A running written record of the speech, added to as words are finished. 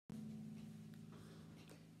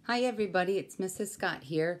Hi everybody, it's Mrs. Scott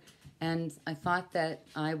here, and I thought that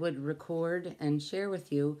I would record and share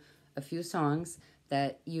with you a few songs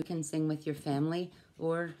that you can sing with your family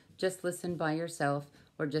or just listen by yourself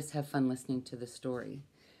or just have fun listening to the story.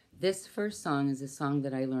 This first song is a song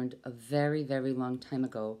that I learned a very, very long time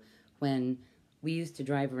ago when we used to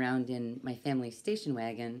drive around in my family's station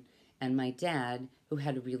wagon, and my dad, who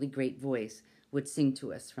had a really great voice, would sing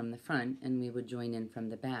to us from the front and we would join in from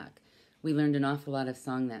the back. We learned an awful lot of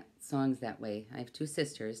songs that way. I have two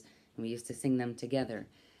sisters, and we used to sing them together.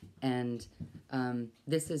 And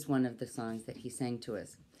this is one of the songs that he sang to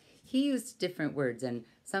us. He used different words, and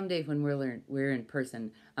someday when we're in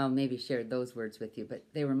person, I'll maybe share those words with you, but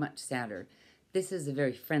they were much sadder. This is a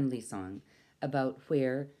very friendly song about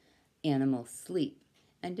where animals sleep.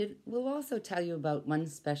 And it will also tell you about one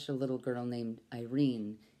special little girl named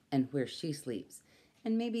Irene and where she sleeps.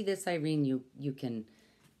 And maybe this Irene you can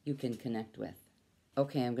connect with.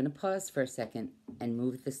 Okay, I'm going to pause for a second and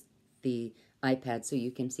move the iPad so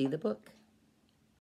you can see the book.